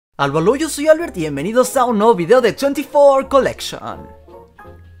Albaló, yo soy Albert y bienvenidos a un nuevo video de 24 Collection.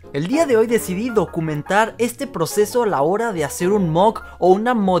 El día de hoy decidí documentar este proceso a la hora de hacer un mock o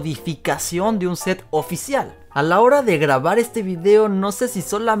una modificación de un set oficial. A la hora de grabar este video no sé si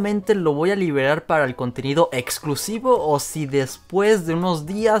solamente lo voy a liberar para el contenido exclusivo o si después de unos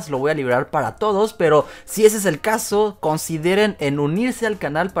días lo voy a liberar para todos, pero si ese es el caso, consideren en unirse al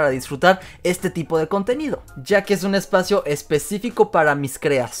canal para disfrutar este tipo de contenido, ya que es un espacio específico para mis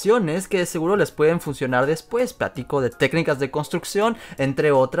creaciones que de seguro les pueden funcionar después. Platico de técnicas de construcción,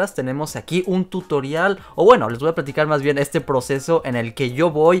 entre otras. Tenemos aquí un tutorial, o bueno, les voy a platicar más bien este proceso en el que yo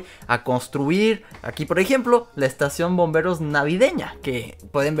voy a construir, aquí por ejemplo, la estación bomberos navideña, que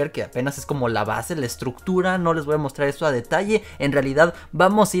pueden ver que apenas es como la base, la estructura. No les voy a mostrar eso a detalle. En realidad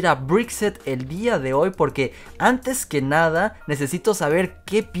vamos a ir a Brickset el día de hoy porque antes que nada necesito saber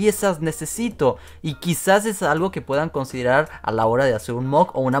qué piezas necesito, y quizás es algo que puedan considerar a la hora de hacer un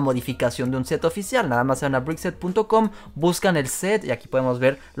mock o una modificación de un set oficial. Nada más van a brickset.com, buscan el set y aquí podemos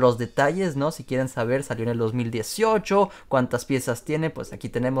ver los detalles, ¿no? Si quieren saber, salió en el 2018, cuántas piezas tiene, pues aquí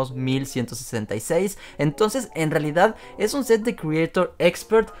tenemos 1166. Entonces en realidad es un set de Creator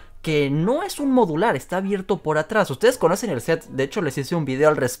Expert que no es un modular, está abierto por atrás. Ustedes conocen el set, de hecho les hice un video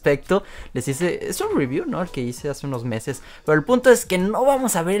al respecto, es un review, ¿no? El que hice hace unos meses, pero el punto es que no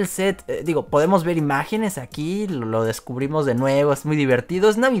vamos a ver el set, podemos ver imágenes aquí, lo descubrimos de nuevo, es muy divertido,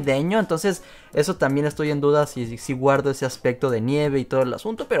 es navideño, entonces eso también estoy en duda si guardo ese aspecto de nieve y todo el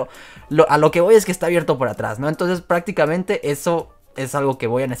asunto, pero a lo que voy es que está abierto por atrás, ¿no? Entonces prácticamente eso es algo que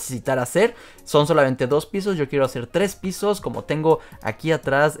voy a necesitar hacer. Son solamente 2 pisos, yo quiero hacer 3 pisos. Como tengo aquí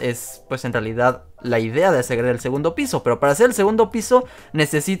atrás es pues en realidad la idea de hacer el segundo piso, pero para hacer el segundo piso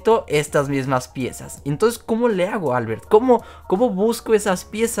necesito estas mismas piezas. Entonces, ¿cómo le hago, Albert? ¿Cómo busco esas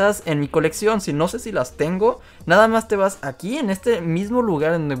piezas en mi colección? Si no sé si las tengo, nada más te vas aquí en este mismo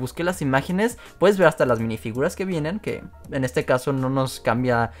lugar donde busqué las imágenes, puedes ver hasta las minifiguras que vienen, que en este caso no nos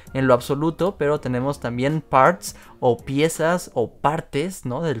cambia en lo absoluto, pero tenemos también parts o piezas o partes,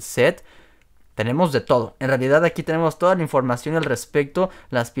 ¿no? Del set. Tenemos de todo. En realidad aquí tenemos toda la información al respecto,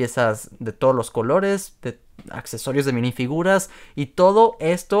 las piezas de todos los colores, de accesorios de minifiguras, y todo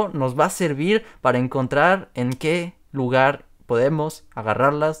esto nos va a servir para encontrar en qué lugar podemos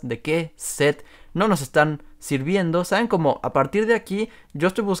agarrarlas, de qué set no nos están sirviendo. Saben, como a partir de aquí yo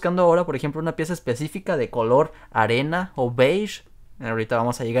estoy buscando ahora por ejemplo una pieza específica de color arena o beige. Ahorita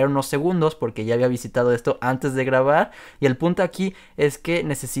vamos a llegar unos segundos porque ya había visitado esto antes de grabar. Y el punto aquí es que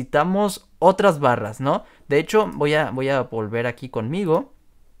necesitamos otras barras, ¿no? De hecho, voy a volver aquí conmigo.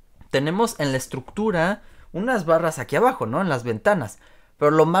 Tenemos en la estructura unas barras aquí abajo, ¿no? En las ventanas.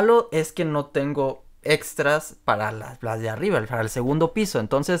 Pero lo malo es que no tengo extras para las de arriba, para el segundo piso.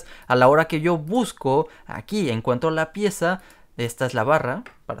 Entonces, a la hora que yo busco, aquí encuentro la pieza. Esta es la barra,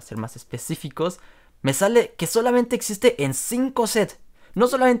 para ser más específicos. Me sale que solamente existe en 5 sets. No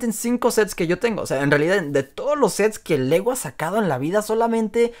solamente en 5 sets que yo tengo. O sea, en realidad de todos los sets que Lego ha sacado en la vida,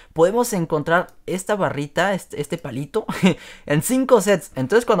 solamente podemos encontrar esta barrita, este palito, en 5 sets.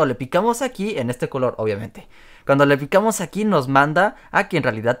 Entonces cuando le picamos aquí, en este color obviamente, cuando le picamos aquí nos manda a que en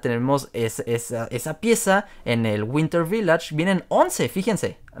realidad tenemos esa pieza en el Winter Village. Vienen 11,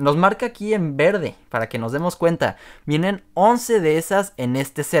 fíjense. Nos marca aquí en verde para que nos demos cuenta. Vienen 11 de esas en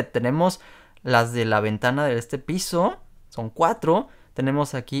este set. Tenemos las de la ventana de este piso, son 4.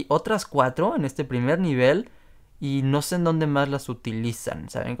 Tenemos aquí otras 4 en este primer nivel. Y no sé en dónde más las utilizan,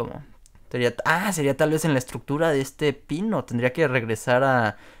 ¿saben cómo? Sería tal vez en la estructura de este pino. Tendría que regresar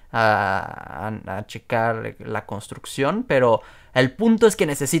a checar la construcción. Pero el punto es que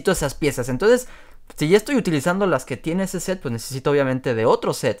necesito esas piezas. Entonces, si ya estoy utilizando las que tiene ese set, pues necesito obviamente de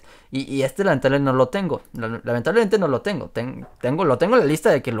otro set. Y este lamentablemente no lo tengo. Lamentablemente no lo tengo. Lo tengo en la lista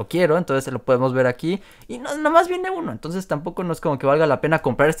de que lo quiero. Entonces lo podemos ver aquí. Y nomás viene uno. Entonces tampoco no es como que valga la pena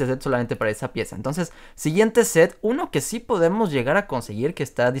comprar este set solamente para esa pieza. Entonces, siguiente set. Uno que sí podemos llegar a conseguir, que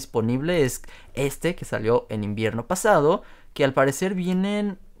está disponible, es este que salió en invierno pasado. Que al parecer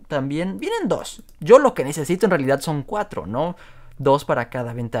vienen 2. Yo lo que necesito en realidad son 4, ¿no? 2 para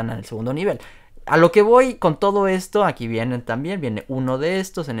cada ventana en el segundo nivel. A lo que voy con todo esto, aquí viene uno de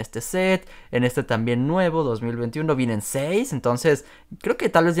estos en este set, en este también nuevo, 2021, vienen 6, entonces creo que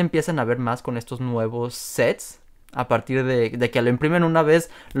tal vez ya empiezan a ver más con estos nuevos sets, a partir de que lo imprimen una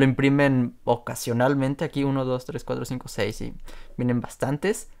vez, lo imprimen ocasionalmente, aquí 1, 2, 3, 4, 5, 6 y vienen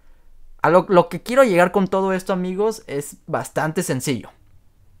bastantes. A lo que quiero llegar con todo esto, amigos, es bastante sencillo.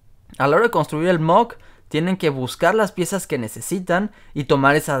 A la hora de construir el mock, tienen que buscar las piezas que necesitan y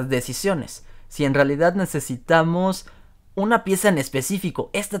tomar esas decisiones. Si en realidad necesitamos una pieza en específico,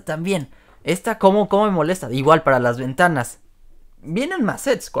 esta también. Esta, ¿cómo me molesta? Igual para las ventanas. vienen más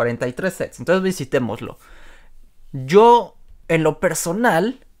sets, 43 sets, entonces visitémoslo. Yo, en lo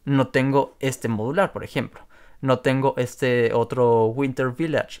personal, no tengo este modular, por ejemplo. No tengo este otro Winter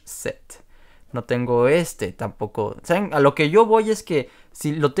Village set. No tengo este tampoco. ¿Saben? A lo que yo voy es que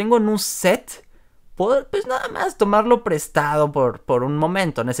si lo tengo en un set, puedo pues nada más tomarlo prestado por un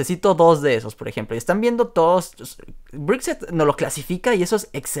momento. Necesito 2 de esos, por ejemplo. Y están viendo todos. Brickset nos lo clasifica y eso es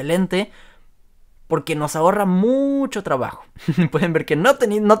excelente, porque nos ahorra mucho trabajo. Pueden ver que no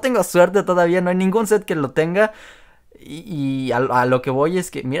tengo suerte todavía. No hay ningún set que lo tenga. Y a lo que voy es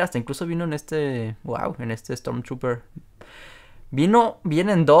que, mira, hasta incluso vino en este... Wow, en este Stormtrooper.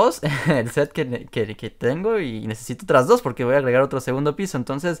 Vienen 2 el set que tengo y necesito otras 2 porque voy a agregar otro segundo piso.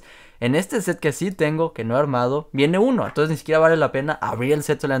 Entonces, en este set que sí tengo, que no he armado, viene 1. Entonces ni siquiera vale la pena abrir el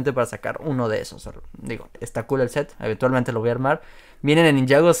set solamente para sacar uno de esos. Digo, está cool el set, eventualmente lo voy a armar. Vienen en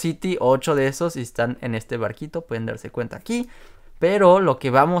Ninjago City 8 de esos y están en este barquito, pueden darse cuenta aquí. Pero lo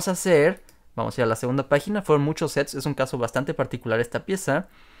que vamos a hacer... Vamos a ir a la segunda página. Fueron muchos sets. Es un caso bastante particular esta pieza.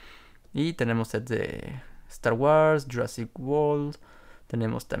 Y tenemos sets de Star Wars, Jurassic World.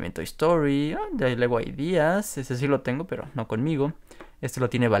 Tenemos también Toy Story. De Lego Ideas. Ese sí lo tengo, pero no conmigo. Este lo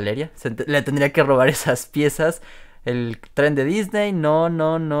tiene Valeria. Le tendría que robar esas piezas. El tren de Disney. No.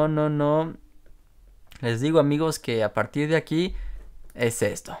 Les digo, amigos, que a partir de aquí... es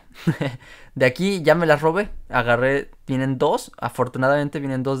esto. De aquí ya me las robé. Agarré, vienen 2. Afortunadamente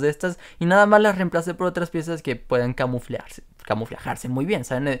vienen 2 de estas. Y nada más las reemplacé por otras piezas que pueden camuflajarse muy bien,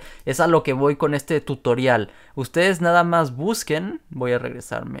 ¿saben? Es a lo que voy con este tutorial. Ustedes nada más busquen. Voy a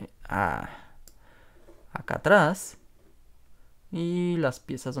regresarme acá atrás. Y las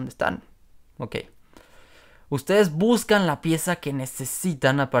piezas, ¿dónde están? Ok. Ustedes buscan la pieza que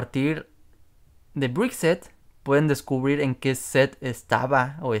necesitan a partir de Brickset. Pueden descubrir en qué set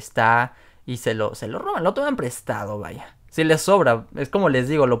estaba o está y se lo roban, lo toman prestado, vaya. Si les sobra, es como les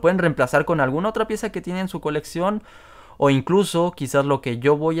digo, lo pueden reemplazar con alguna otra pieza que tienen en su colección. O incluso, quizás lo que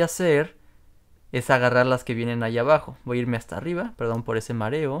yo voy a hacer es agarrar las que vienen ahí abajo. Voy a irme hasta arriba, perdón por ese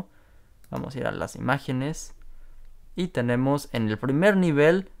mareo. Vamos a ir a las imágenes. Y tenemos en el primer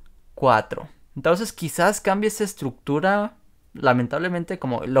nivel 4. Entonces quizás cambie esa estructura. Lamentablemente,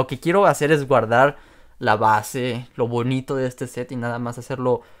 como lo que quiero hacer es guardar la base, lo bonito de este set y nada más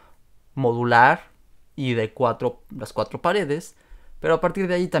hacerlo modular y de las 4 paredes. Pero a partir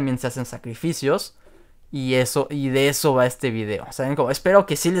de ahí también se hacen sacrificios y de eso va este video. ¿Saben cómo? Espero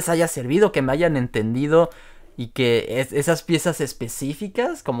que sí les haya servido, que me hayan entendido y que esas piezas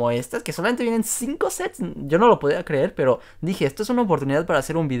específicas como estas, que solamente vienen 5 sets, yo no lo podía creer, pero dije, esto es una oportunidad para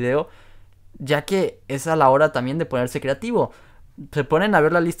hacer un video, ya que es a la hora también de ponerse creativo. Se ponen a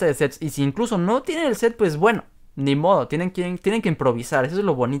ver la lista de sets y si incluso no tienen el set, pues bueno, ni modo, tienen que improvisar. Eso es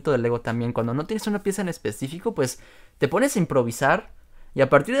lo bonito del Lego también. Cuando no tienes una pieza en específico, pues te pones a improvisar y a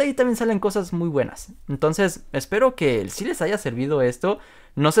partir de ahí también salen cosas muy buenas. Entonces, espero que sí les haya servido esto.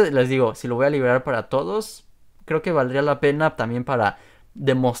 No sé, les digo, si lo voy a liberar para todos, creo que valdría la pena también para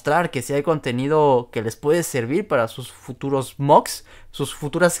demostrar que si hay contenido que les puede servir para sus futuros mocks, sus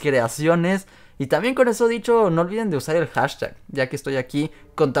futuras creaciones. Y también con eso dicho, no olviden de usar el hashtag, ya que estoy aquí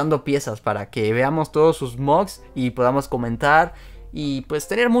contando piezas para que veamos todos sus mocks y podamos comentar y pues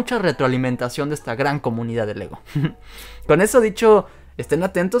tener mucha retroalimentación de esta gran comunidad de Lego. Con eso dicho, estén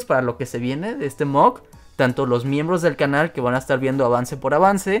atentos para lo que se viene de este mock, tanto los miembros del canal que van a estar viendo avance por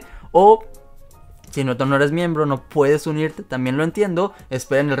avance, o si no eres miembro, no puedes unirte, también lo entiendo.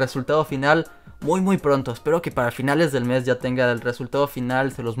 Esperen el resultado final muy pronto. Espero que para finales del mes ya tenga el resultado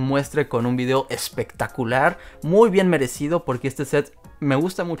final, se los muestre con un video espectacular, muy bien merecido, porque este set me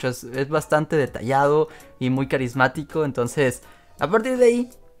gusta mucho, es bastante detallado y muy carismático. Entonces, a partir de ahí,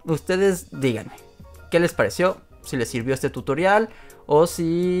 ustedes díganme qué les pareció, si les sirvió este tutorial o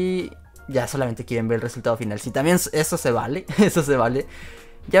si ya solamente quieren ver el resultado final. Si también eso se vale, eso se vale.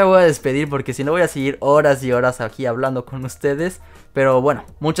 Ya me voy a despedir porque si no voy a seguir horas y horas aquí hablando con ustedes. Pero bueno,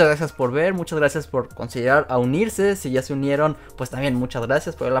 muchas gracias por ver, muchas gracias por considerar a unirse. Si ya se unieron, pues también muchas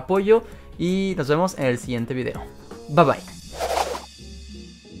gracias por el apoyo. Y nos vemos en el siguiente video. Bye bye.